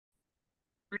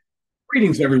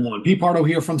Greetings, everyone. Pete Pardo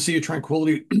here from Sea of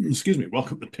Tranquility. Excuse me.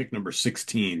 Welcome to pick number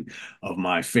 16 of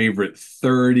my favorite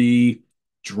 30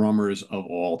 drummers of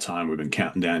all time. We've been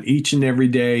counting down each and every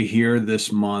day here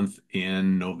this month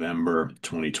in November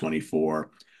 2024.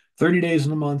 30 days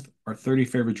in a month, our 30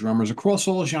 favorite drummers across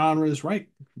all genres, right?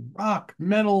 Rock,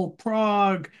 metal,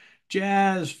 prog,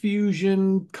 jazz,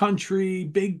 fusion, country,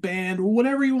 big band,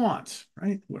 whatever you want,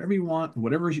 right? Whatever you want,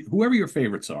 whoever your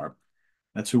favorites are.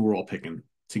 That's who we're all picking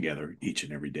together each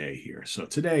and every day here. So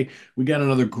today we got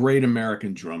another great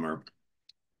American drummer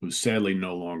who's sadly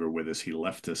no longer with us. He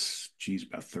left us, geez,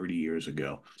 about 30 years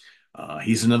ago.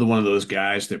 He's another one of those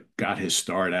guys that got his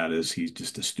start out as he's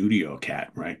just a studio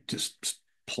cat, right? Just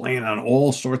playing on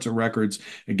all sorts of records.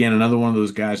 Again, another one of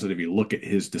those guys that if you look at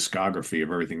his discography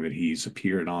of everything that he's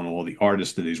appeared on, all the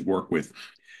artists that he's worked with,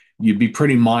 you'd be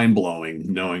pretty mind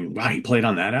blowing knowing, wow, he played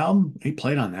on that album. He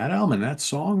played on that album and that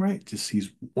song, right? Just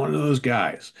he's one of those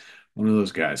guys, one of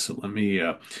those guys. So let me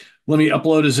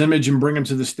upload his image and bring him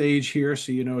to the stage here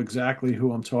so you know exactly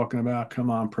who I'm talking about.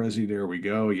 Come on, Prezi, there we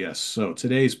go. Yes. So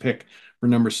today's pick for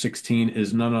number 16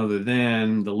 is none other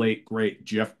than the late great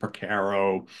Jeff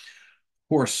Porcaro. Of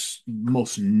course,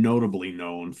 most notably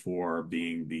known for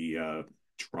being the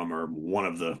drummer, one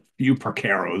of the few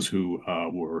Porcaros who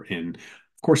were in,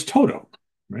 of course, Toto,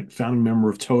 right? Founding member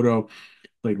of Toto,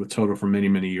 played with Toto for many,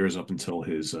 many years up until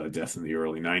his death in the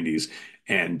early 90s.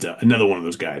 And another one of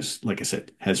those guys, like I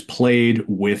said, has played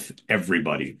with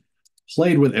everybody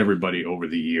over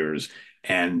the years.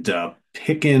 And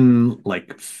picking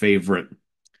like favorite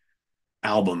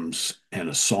albums and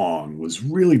a song was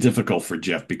really difficult for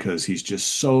Jeff because he's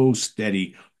just so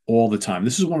steady all the time.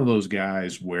 This is one of those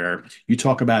guys where you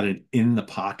talk about an in the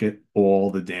pocket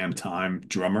all the damn time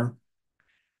drummer.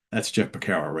 That's Jeff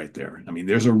Porcaro right there. I mean,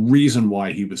 there's a reason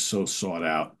why he was so sought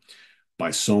out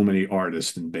by so many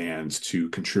artists and bands to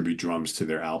contribute drums to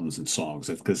their albums and songs.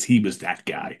 That's because he was that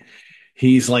guy.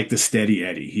 He's like the steady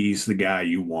Eddie. He's the guy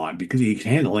you want because he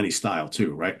can handle any style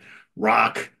too, right?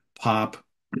 Rock, pop,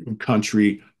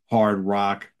 country, hard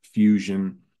rock,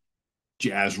 fusion,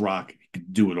 jazz rock. He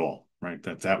could do it all, right?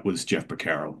 That was Jeff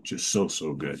Porcaro, just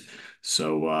so good.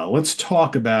 So let's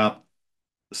talk about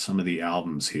some of the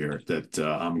albums here that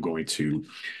I'm going to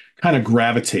kind of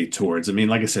gravitate towards. I mean,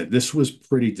 like I said, this was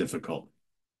pretty difficult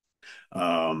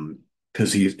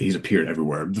because he's appeared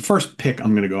everywhere. The first pick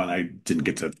I'm going to go on, I didn't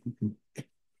get to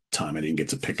time. I didn't get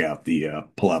to pick out the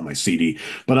pull out my CD,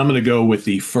 but I'm going to go with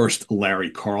the first Larry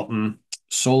Carlton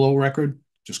solo record,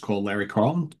 just called Larry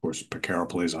Carlton. Of course, Porcaro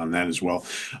plays on that as well.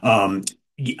 Um,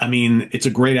 I mean, it's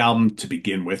a great album to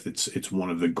begin with. It's one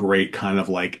of the great kind of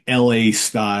like LA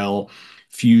style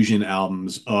fusion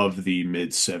albums of the mid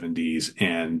 70s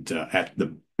and at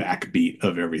the backbeat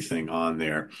of everything on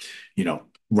there, you know,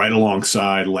 right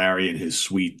alongside Larry and his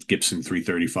sweet Gibson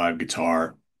 335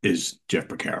 guitar is Jeff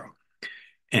Porcaro.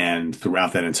 And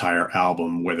throughout that entire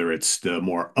album, whether it's the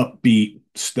more upbeat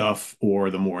stuff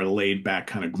or the more laid back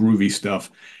kind of groovy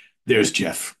stuff, there's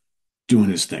Jeff doing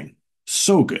his thing.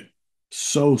 So good.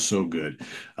 So good.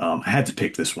 I had to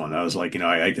pick this one. I was like,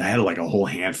 I had like a whole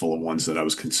handful of ones that I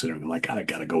was considering. I'm like, God, I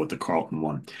gotta go with the Carlton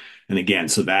one. And again,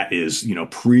 so that is,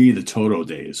 pre the Toto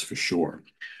days for sure.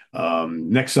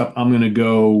 Next up, I'm gonna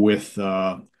go with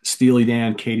Steely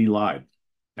Dan, Katie Lied.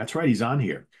 That's right, he's on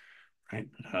here. Right.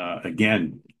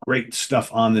 Again, great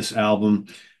stuff on this album.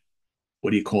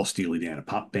 What do you call Steely Dan? A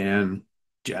pop band,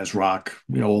 jazz rock,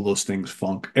 all those things,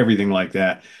 funk, everything like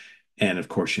that. And of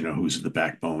course, who's the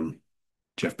backbone?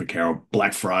 Jeff Porcaro,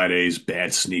 Black Fridays,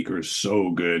 Bad Sneakers,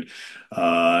 so good.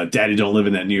 Daddy Don't Live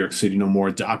in That New York City No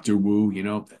More, Doctor Wu,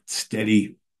 that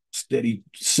steady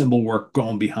cymbal work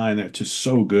going behind that, just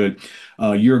so good.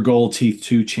 Your Gold Teeth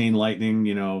 2, Chain Lightning,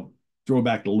 throw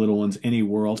back the little ones, Any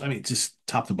World. I mean, just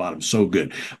top to bottom, so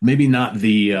good. Maybe not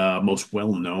the most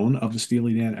well known of the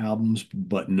Steely Dan albums,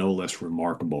 but no less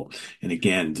remarkable. And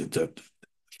again, the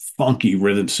funky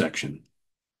rhythm section.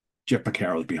 Jeff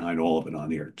Porcaro's behind all of it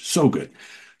on here. So good.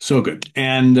 So good.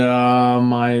 And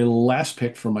my last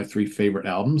pick for my three favorite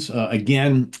albums.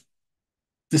 Again,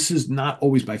 this is not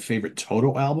always my favorite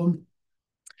Toto album,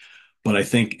 but I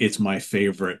think it's my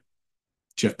favorite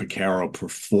Jeff Porcaro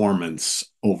performance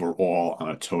overall on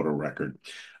a Toto record.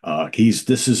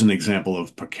 This is an example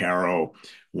of Porcaro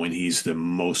when he's the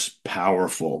most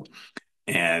powerful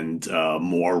and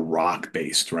more rock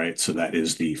based, right? So that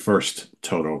is the first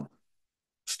Toto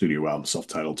studio album,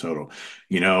 self-titled Toto.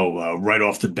 Right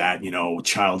off the bat,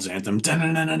 Child's Anthem,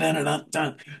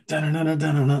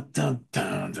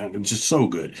 just so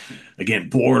good. Again,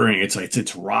 bordering,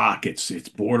 it's rock, it's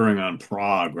bordering on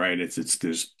prog, right? It's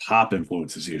there's pop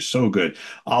influences here, so good.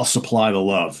 I'll Supply the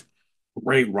Love.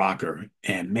 Great rocker.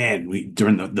 And man, we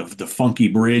during the funky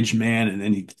bridge, man, and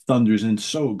then he thunders in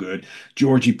so good.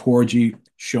 Georgie Porgy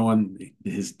showing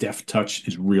his deft touch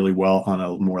is really well on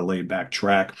a more laid back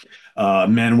track.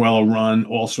 Manuela Run,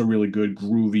 also really good.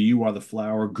 Groovy, You Are the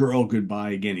Flower. Girl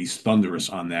Goodbye. Again, he's thunderous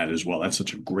on that as well. That's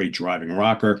such a great driving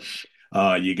rocker.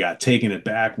 You got Taking It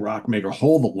Back, Rockmaker,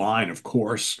 Hold the Line, of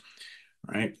course,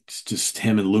 right? It's just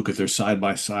him and Luke, they're side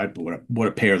by side, but what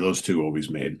a pair those two always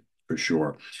made, for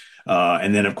sure.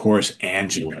 And then, of course,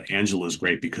 Angela. Angela is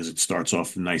great because it starts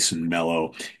off nice and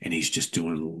mellow, and he's just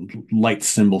doing light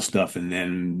cymbal stuff. And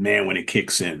then, man, when it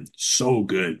kicks in, so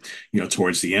good.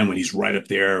 Towards the end when he's right up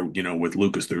there, with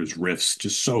Lucas, there's riffs,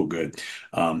 just so good.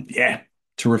 Yeah,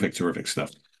 terrific, terrific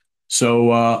stuff.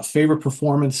 So, favorite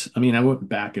performance? I mean, I went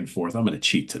back and forth. I'm going to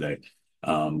cheat today,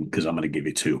 because I'm going to give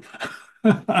you two.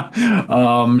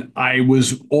 I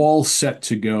was all set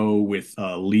to go with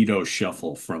Lido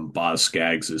Shuffle from Boz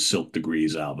Scaggs' Silk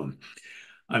Degrees album.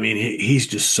 I mean, he's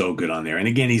just so good on there. And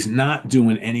again, he's not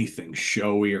doing anything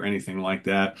showy or anything like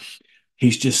that.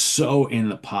 He's just so in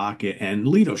the pocket. And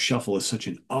Lido Shuffle is such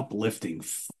an uplifting,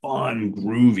 fun,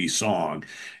 groovy song,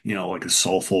 like a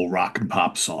soulful rock and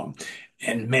pop song.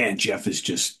 And man, Jeff is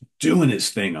just doing his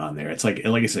thing on there. It's like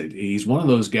I said, he's one of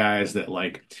those guys that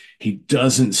like he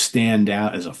doesn't stand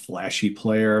out as a flashy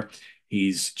player.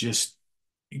 He's just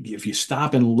if you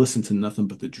stop and listen to nothing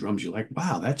but the drums, you're like,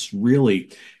 wow, that's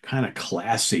really kind of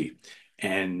classy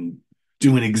and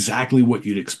doing exactly what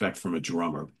you'd expect from a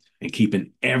drummer and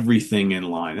keeping everything in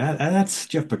line. That's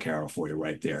Jeff Porcaro for you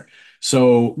right there.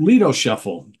 So Lido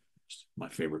Shuffle, my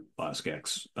favorite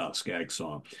Skag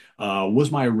song,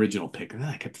 was my original pick. And then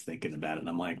I kept thinking about it, and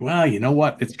I'm like, well, you know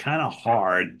what? It's kind of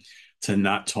hard to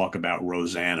not talk about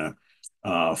Rosanna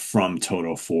from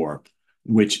Toto 4,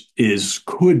 which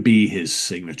could be his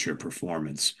signature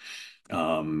performance.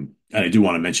 And I do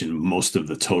want to mention most of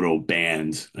the Toto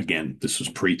band, again, this was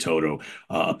pre-Toto,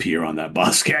 appear on that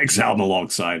Boz Scaggs album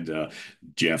alongside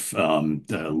Jeff.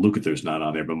 Lukather's not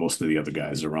on there, but most of the other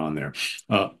guys are on there.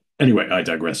 Anyway, I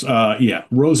digress. Yeah,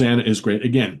 Rosanna is great.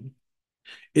 Again,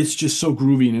 it's just so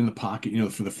groovy and in the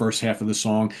pocket, for the first half of the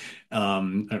song,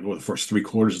 well, the first three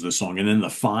quarters of the song, and then the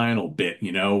final bit,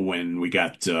 when we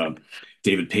got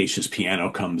David Page's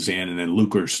piano comes in, and then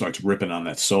Luker starts ripping on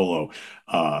that solo.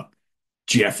 Uh,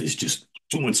 Jeff is just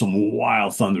doing some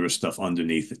wild thunderous stuff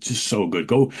underneath. It's just so good.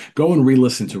 Go and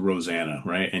re-listen to Rosanna,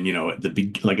 right? And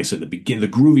like I said, the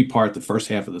groovy part, the first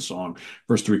half of the song,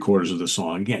 first three quarters of the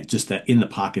song, again, just that in the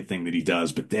pocket thing that he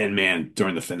does. But then, man,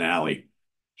 during the finale,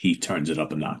 he turns it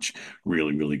up a notch.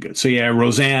 Really, really good. So yeah,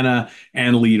 Rosanna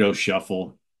and Lido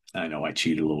Shuffle. I know I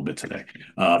cheated a little bit today.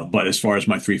 But as far as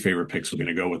my three favorite picks, we're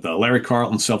going to go with Larry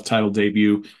Carlton's self-titled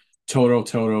debut,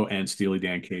 Toto, and Steely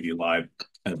Dan Katie Live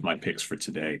as my picks for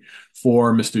today.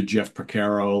 For Mr. Jeff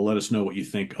Porcaro, let us know what you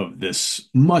think of this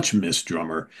much missed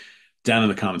drummer down in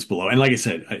the comments below. And like I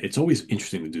said, it's always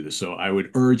interesting to do this. So I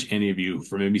would urge any of you,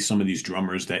 for maybe some of these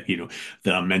drummers that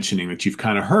that I'm mentioning that you've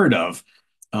kind of heard of,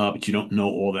 but you don't know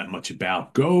all that much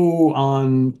about, go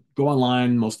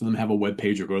online. Most of them have a web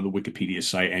page, or go to the Wikipedia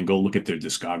site and go look at their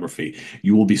discography.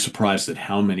 You will be surprised at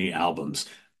how many albums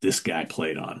this guy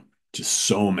played on. Just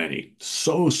so many,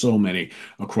 so many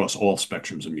across all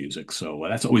spectrums of music. So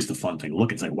that's always the fun thing.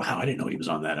 Look, it's like, wow, I didn't know he was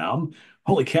on that album.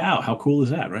 Holy cow, how cool is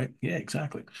that, right? Yeah,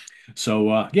 exactly.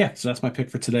 So yeah, so that's my pick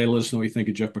for today. Let us know what you think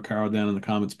of Jeff Porcaro down in the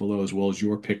comments below, as well as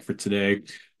your pick for today,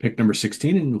 pick number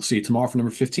 16, and we'll see you tomorrow for number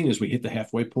 15 as we hit the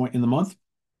halfway point in the month.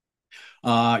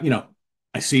 Uh, you know,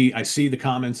 I see the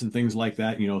comments and things like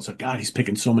that. It's like, God, he's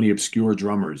picking so many obscure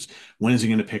drummers. When is he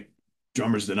going to pick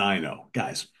drummers that I know?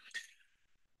 Guys,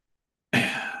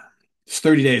 it's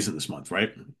 30 days in this month,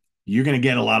 right? You're going to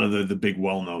get a lot of the big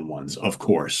well-known ones, of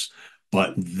course.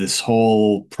 But this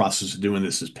whole process of doing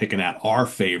this is picking out our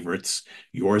favorites,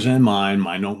 yours and mine.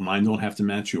 Mine don't have to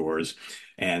match yours.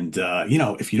 And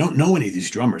if you don't know any of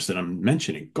these drummers that I'm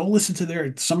mentioning, go listen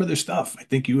to some of their stuff. I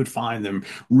think you would find them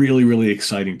really, really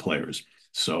exciting players.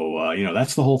 So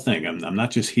that's the whole thing. I'm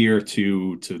not just here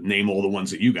to name all the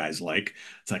ones that you guys like.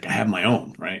 It's like I have my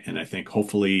own, right? And I think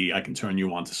hopefully I can turn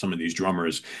you on to some of these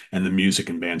drummers and the music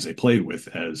and bands they played with,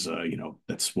 as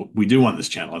that's what we do on this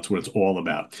channel. That's what it's all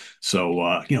about.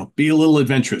 So be a little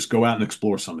adventurous, go out and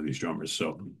explore some of these drummers.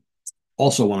 So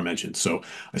also want to mention, so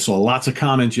I saw lots of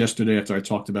comments yesterday after I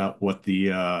talked about what the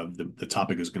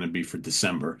topic is going to be for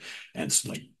December, and it's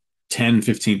like 10,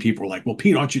 15 people were like, well,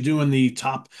 Pete, aren't you doing the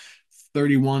top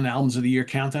 31 albums of the year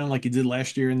countdown like you did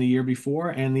last year and the year before?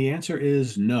 And the answer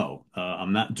is no.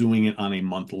 I'm not doing it on a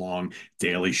month-long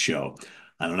daily show.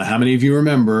 I don't know how many of you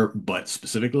remember, but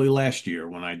specifically last year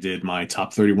when I did my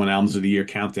top 31 albums of the year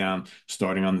countdown,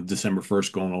 starting on December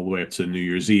 1st, going all the way up to New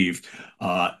Year's Eve,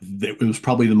 it was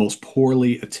probably the most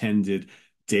poorly attended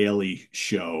daily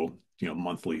show,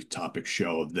 monthly topic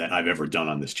show that I've ever done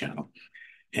on this channel.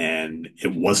 And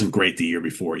it wasn't great the year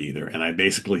before either. And I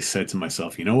basically said to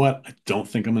myself, you know what? I don't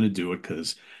think I'm going to do it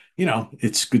because,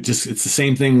 it's good. Just it's the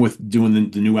same thing with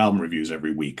doing the new album reviews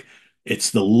every week.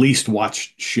 It's the least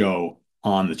watched show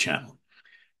on the channel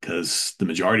because the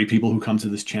majority of people who come to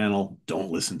this channel don't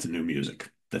listen to new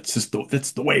music. That's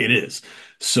the way it is.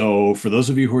 So for those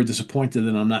of you who are disappointed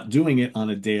that I'm not doing it on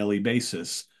a daily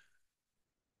basis,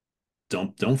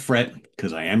 don't fret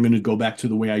because I am going to go back to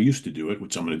the way I used to do it,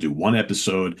 which I'm going to do one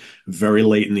episode very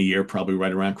late in the year, probably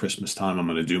right around Christmas time. I'm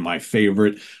going to do my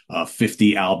favorite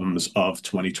 50 albums of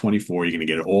 2024. You're going to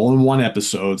get it all in one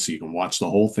episode, so you can watch the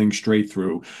whole thing straight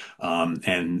through.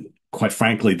 And quite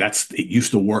frankly, it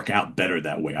used to work out better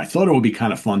that way. I thought it would be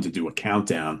kind of fun to do a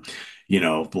countdown,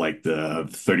 like the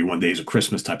 31 days of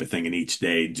Christmas type of thing, and each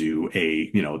day do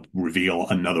reveal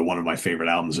another one of my favorite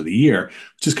albums of the year,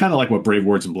 which is kind of like what Brave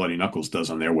Words and Bloody Knuckles does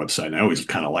on their website. And I always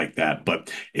kind of like that,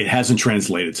 but it hasn't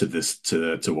translated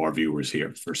to to our viewers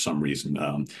here for some reason.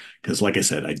 Because, like I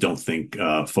said, I don't think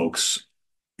the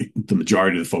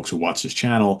majority of the folks who watch this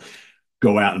channel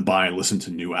go out and buy and listen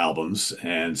to new albums.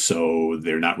 And so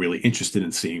they're not really interested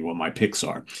in seeing what my picks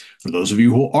are. For those of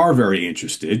you who are very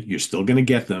interested, you're still going to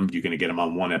get them. You're going to get them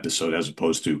on one episode as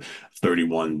opposed to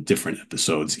 31 different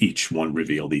episodes, each one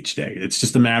revealed each day. It's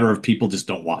just a matter of people just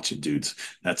don't watch it, dudes.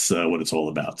 That's what it's all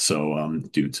about. So,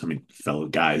 dudes, I mean, fellow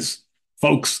guys,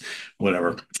 folks,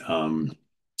 whatever.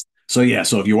 So yeah,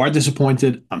 so if you are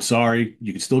disappointed, I'm sorry.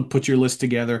 You can still put your list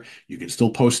together. You can still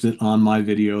post it on my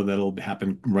video. That'll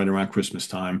happen right around Christmas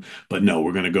time. But no,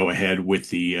 we're going to go ahead with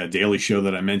the daily show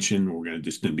that I mentioned. We're going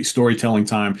to be storytelling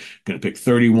time. Going to pick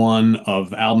 31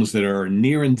 of albums that are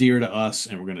near and dear to us,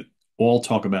 and we're going to all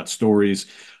talk about stories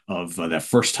of that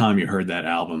first time you heard that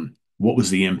album. What was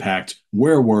the impact?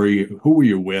 Where were you? Who were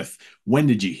you with? When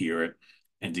did you hear it?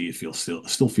 And do you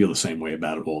still feel the same way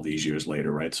about it all these years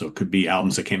later, right? So it could be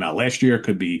albums that came out last year, it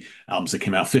could be albums that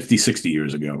came out 50, 60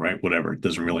 years ago, right? Whatever. It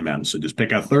doesn't really matter. So just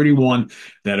pick out 31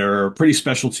 that are pretty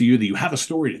special to you, that you have a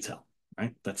story to tell,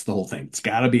 right? That's the whole thing. It's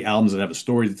got to be albums that have a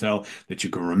story to tell, that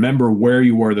you can remember where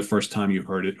you were the first time you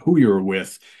heard it, who you were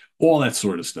with, all that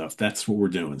sort of stuff. That's what we're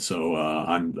doing. So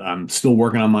I'm still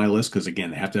working on my list because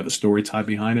again, they have to have a story tied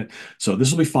behind it. So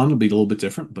this will be fun. It'll be a little bit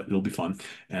different, but it'll be fun.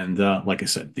 And like I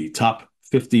said, the top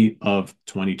 50 of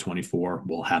 2024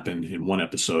 will happen in one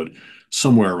episode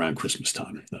somewhere around Christmas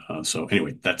time. So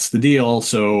anyway, that's the deal.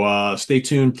 So stay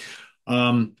tuned.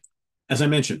 Um, as I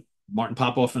mentioned, Martin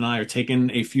Popoff and I are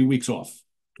taking a few weeks off.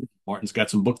 Martin's got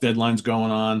some book deadlines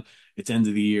going on. It's end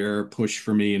of the year push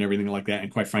for me and everything like that.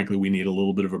 And quite frankly, we need a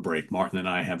little bit of a break. Martin and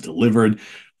I have delivered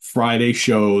Friday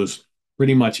shows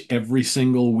pretty much every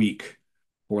single week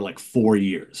for like 4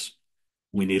 years.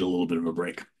 We need a little bit of a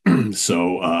break.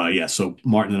 So yeah, so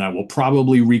Martin and I will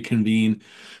probably reconvene.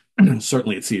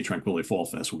 Certainly at Sea of Tranquility Fall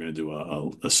Fest, we're going to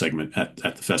do a segment at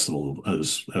the festival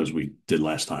as we did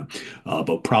last time.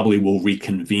 But probably we'll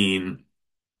reconvene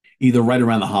either right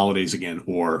around the holidays again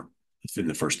or in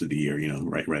the first of the year,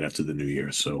 right after the new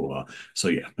year. So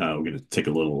yeah, we're going to take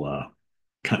a little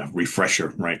kind of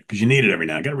refresher, right? Because you need it every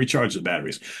now. I got to recharge the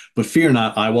batteries. But fear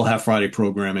not, I will have Friday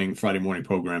morning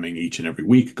programming each and every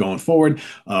week going forward.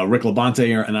 Rick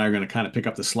Labonte and I are going to kind of pick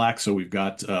up the slack. So we've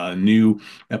got a new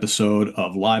episode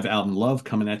of Live Album Love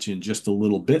coming at you in just a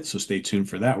little bit. So stay tuned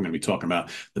for that. We're going to be talking about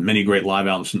the many great live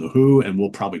albums from The Who, and we'll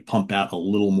probably pump out a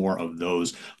little more of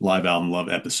those Live Album Love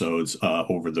episodes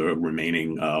over the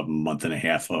remaining month and a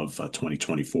half of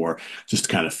 2024, just to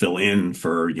kind of fill in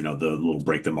for, the little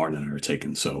break that Martin and I are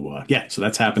taking. So yeah, so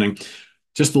that's happening.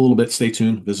 Just a little bit. Stay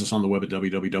tuned. Visit us on the web at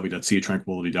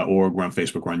www.seatranquility.org. We're on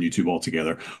Facebook. We're on YouTube all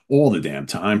together all the damn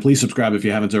time. Please subscribe if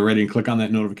you haven't already and click on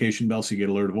that notification bell so you get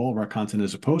alert of all of our content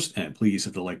as a post. And please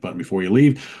hit the like button before you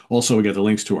leave. Also, we get the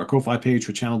links to our Ko-Fi page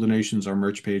for channel donations, our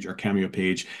merch page, our Cameo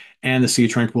page, and the Sea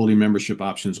of Tranquility membership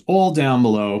options all down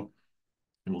below.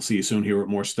 And we'll see you soon here with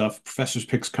more stuff. Professor's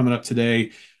Picks coming up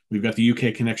today. We've got the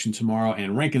UK Connection tomorrow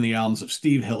and ranking the albums of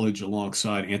Steve Hillage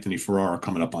alongside Anthony Ferrara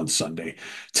coming up on Sunday.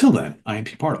 Till then, I am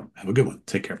Pete Pardo. Have a good one.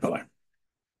 Take care. Bye-bye.